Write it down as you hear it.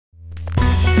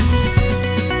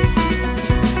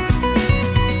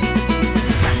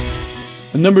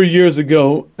number of years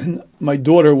ago, my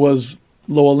daughter was,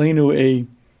 lo aleinu, a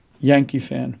Yankee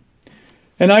fan.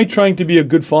 And I, trying to be a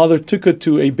good father, took her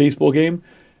to a baseball game.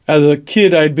 As a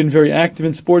kid, I had been very active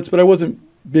in sports, but I wasn't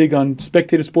big on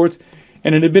spectator sports.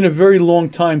 And it had been a very long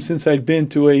time since I'd been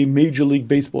to a Major League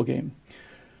Baseball game.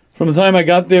 From the time I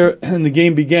got there and the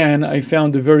game began, I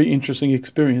found a very interesting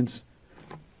experience.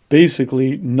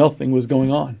 Basically, nothing was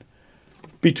going on.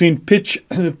 Between pitch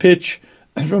and pitch,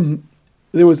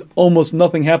 there was almost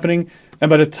nothing happening. And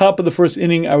by the top of the first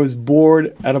inning, I was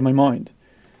bored out of my mind.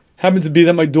 Happened to be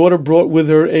that my daughter brought with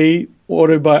her a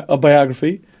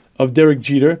biography of Derek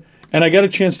Jeter, and I got a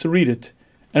chance to read it.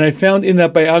 And I found in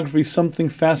that biography something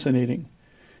fascinating.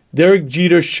 Derek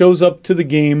Jeter shows up to the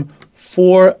game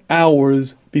 4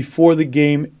 hours before the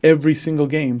game, every single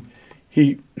game.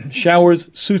 He showers,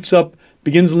 suits up,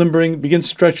 begins limbering, begins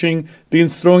stretching,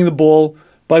 begins throwing the ball.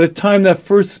 By the time that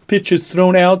first pitch is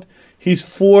thrown out, he's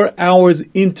 4 hours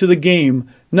into the game,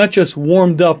 not just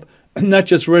warmed up, not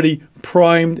just ready,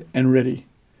 primed and ready.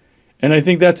 And I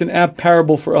think that's an apt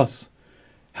parable for us.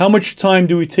 How much time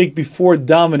do we take before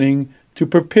davening to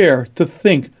prepare, to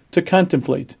think, to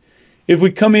contemplate? If we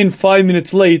come in 5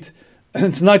 minutes late,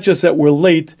 it's not just that we're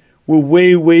late, we're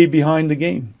way, way behind the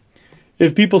game.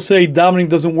 If people say davening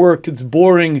doesn't work, it's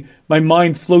boring, my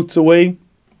mind floats away,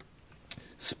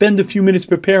 spend a few minutes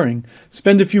preparing.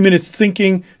 Spend a few minutes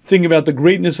thinking about the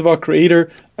greatness of our Creator,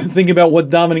 think about what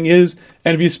davening is.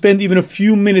 And if you spend even a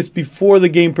few minutes before the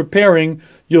game preparing,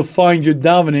 you'll find your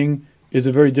davening is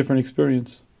a very different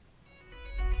experience.